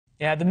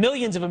Yeah, the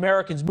millions of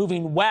Americans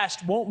moving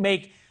west won't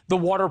make the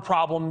water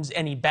problems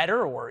any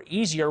better or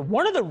easier.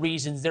 One of the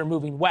reasons they're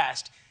moving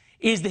west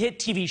is the hit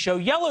TV show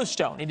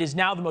Yellowstone. It is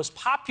now the most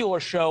popular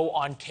show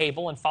on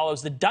cable and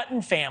follows the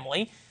Dutton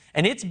family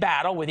and its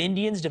battle with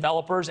Indians,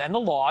 developers, and the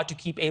law to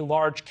keep a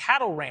large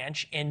cattle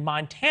ranch in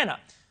Montana.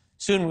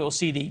 Soon we'll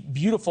see the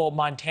beautiful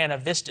Montana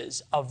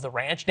vistas of the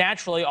ranch.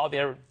 Naturally,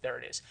 there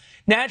it is.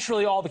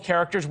 Naturally, all the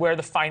characters wear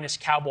the finest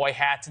cowboy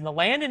hats in the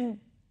land and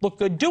look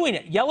good doing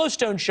it.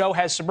 Yellowstone show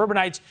has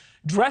suburbanites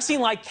dressing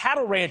like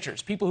cattle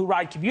ranchers. People who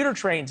ride commuter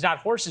trains, not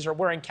horses, are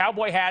wearing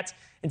cowboy hats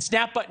and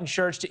snap-button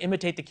shirts to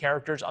imitate the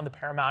characters on the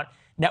Paramount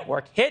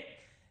Network hit.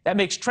 That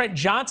makes Trent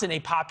Johnson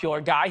a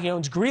popular guy. He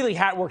owns Greeley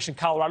Hat Works in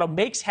Colorado,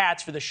 makes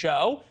hats for the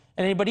show,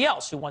 and anybody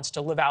else who wants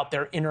to live out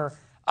their inner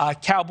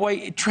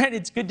cowboy. Trent,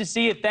 it's good to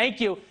see you.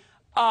 Thank you.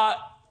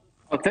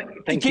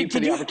 Thank you for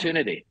the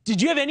opportunity.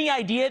 Did you have any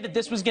idea that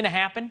this was going to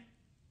happen?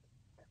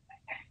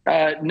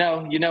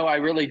 No, I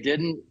really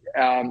didn't.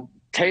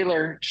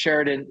 Taylor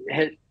Sheridan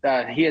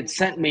he had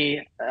sent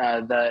me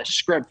the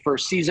script for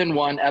season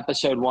 1,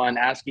 episode 1,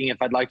 asking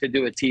if I'd like to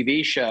do a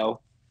TV show.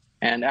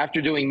 And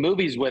after doing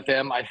movies with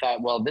him, I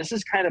thought, well, this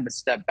is kind of a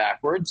step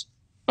backwards,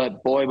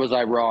 but boy, was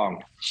I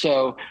wrong.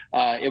 So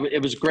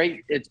it was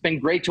great. It's been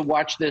great to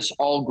watch this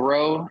all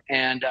grow.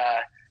 And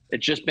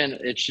it's just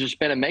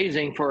been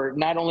amazing for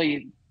not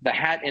only the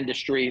hat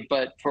industry,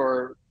 but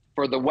for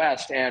the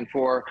West and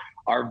for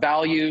our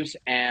values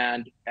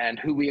and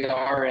who we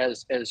are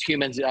as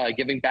humans,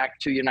 giving back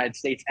to the United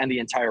States and the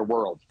entire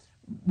world.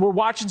 We're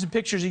watching some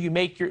pictures of you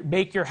make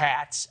your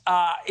hats.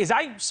 As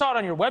I saw it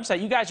on your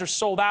website, you guys are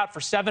sold out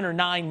for 7 or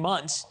 9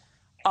 months.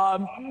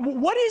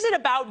 What is it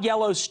about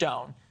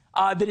Yellowstone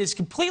that is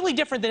completely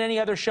different than any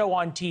other show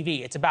on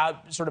TV? It's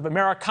about sort of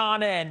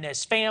Americana and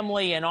this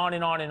family and on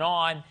and on and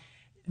on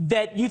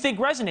that you think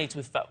resonates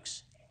with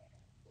folks.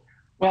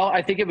 Well,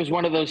 I think it was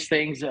one of those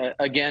things,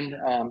 again,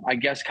 I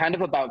guess kind of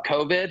about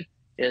COVID,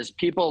 is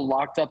people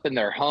locked up in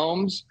their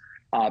homes,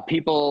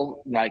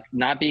 people like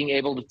not being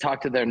able to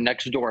talk to their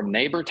next door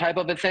neighbor type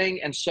of a thing.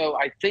 And so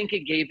I think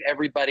it gave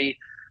everybody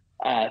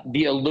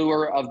the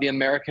allure of the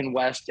American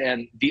West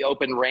and the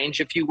open range,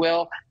 if you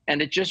will.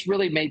 And it just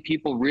really made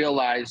people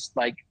realize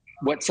like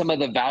what some of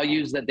the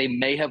values that they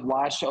may have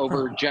lost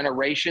over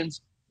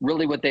generations,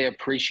 really what they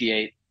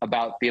appreciate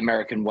about the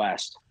American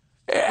West.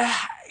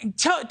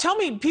 Tell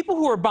me, people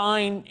who are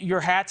buying your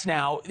hats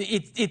now,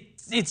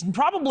 it's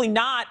probably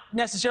not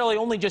necessarily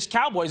only just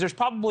cowboys. There's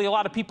probably a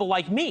lot of people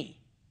like me.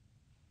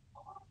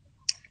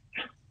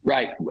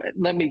 Right.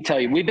 Let me tell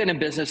you, we've been in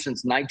business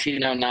since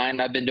 1909.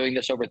 I've been doing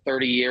this over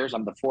 30 years.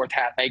 I'm the 4th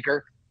hat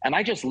maker, and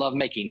I just love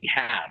making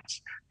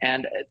hats.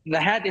 And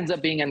the hat ends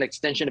up being an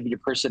extension of your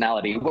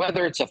personality,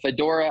 whether it's a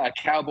fedora, a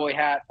cowboy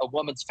hat, a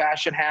woman's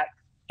fashion hat.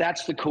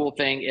 That's the cool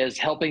thing, is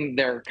helping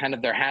their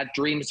hat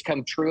dreams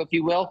come true, if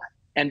you will.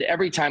 And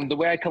every time, the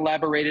way I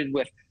collaborated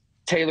with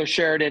Taylor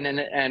Sheridan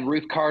and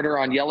Ruth Carter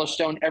on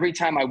Yellowstone, every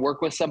time I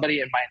work with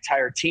somebody and my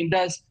entire team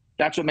does,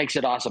 that's what makes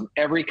it awesome.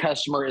 Every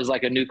customer is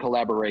like a new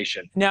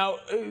collaboration. Now,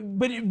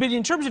 but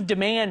in terms of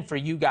demand for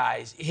you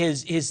guys,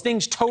 his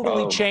things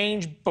totally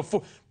changed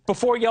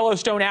before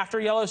Yellowstone,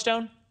 after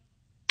Yellowstone?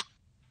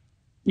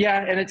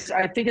 Yeah, and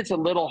I think it's a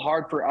little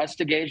hard for us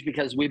to gauge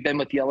because we've been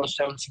with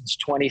Yellowstone since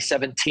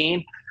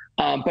 2017,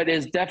 but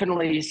it's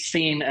definitely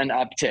seen an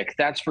uptick,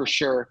 that's for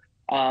sure.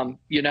 And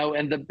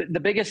the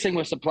biggest thing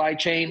with supply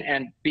chain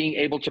and being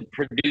able to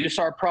produce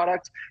our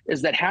product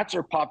is that hats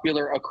are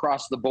popular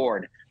across the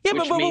board. Yeah,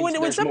 but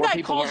when some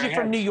guy calls you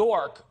from New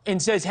York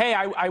and says, hey,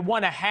 I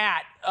want a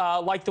hat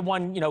like the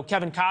one,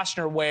 Kevin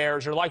Costner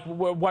wears, or like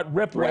what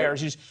Rip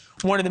wears, who's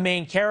one of the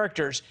main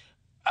characters,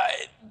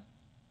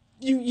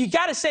 you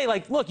got to say,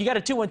 like, look, you got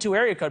a 212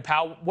 area code,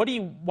 pal. Why do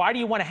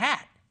you want a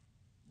hat?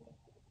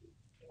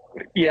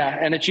 Yeah,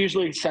 and it's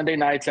usually Sunday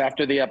nights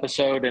after the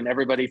episode, and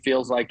everybody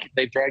feels like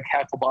they've drank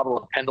half a bottle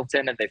of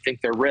Pendleton and they think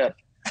they're Rip,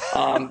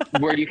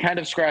 where you kind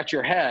of scratch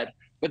your head.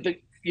 But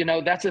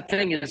that's the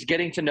thing, is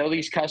getting to know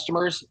these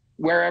customers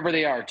wherever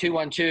they are,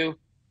 212,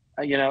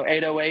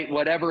 808,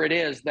 whatever it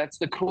is. That's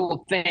the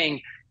cool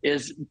thing,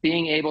 is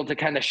being able to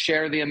kind of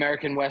share the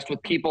American West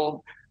with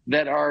people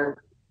that are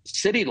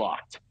city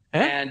locked.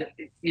 And,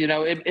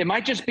 it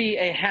might just be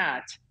a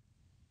hat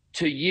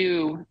to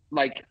you,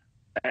 like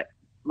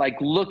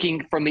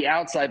looking from the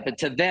outside, but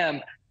to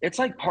them, it's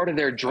like part of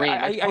their dream.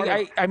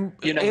 I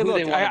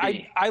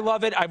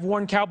love it. I've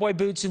worn cowboy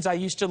boots since I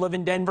used to live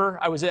in Denver.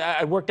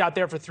 I worked out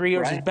there for 3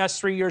 years, the best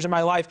 3 years of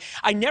my life.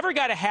 I never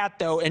got a hat,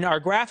 though, and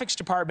our graphics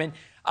department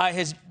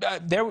has,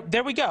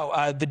 there we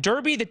go, the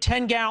Derby, the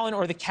 10-gallon,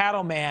 or the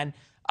Cattleman.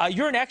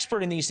 You're an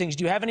expert in these things.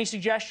 Do you have any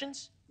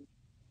suggestions?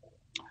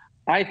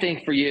 I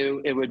think for you,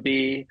 it would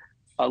be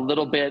a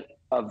little bit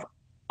of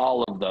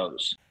all of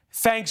those.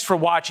 Thanks for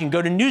watching.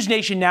 Go to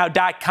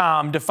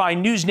newsnationnow.com to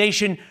find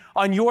NewsNation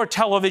on your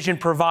television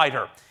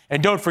provider.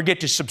 And don't forget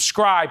to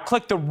subscribe.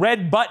 Click the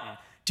red button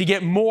to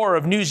get more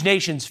of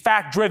NewsNation's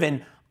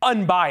fact-driven,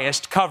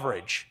 unbiased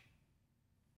coverage.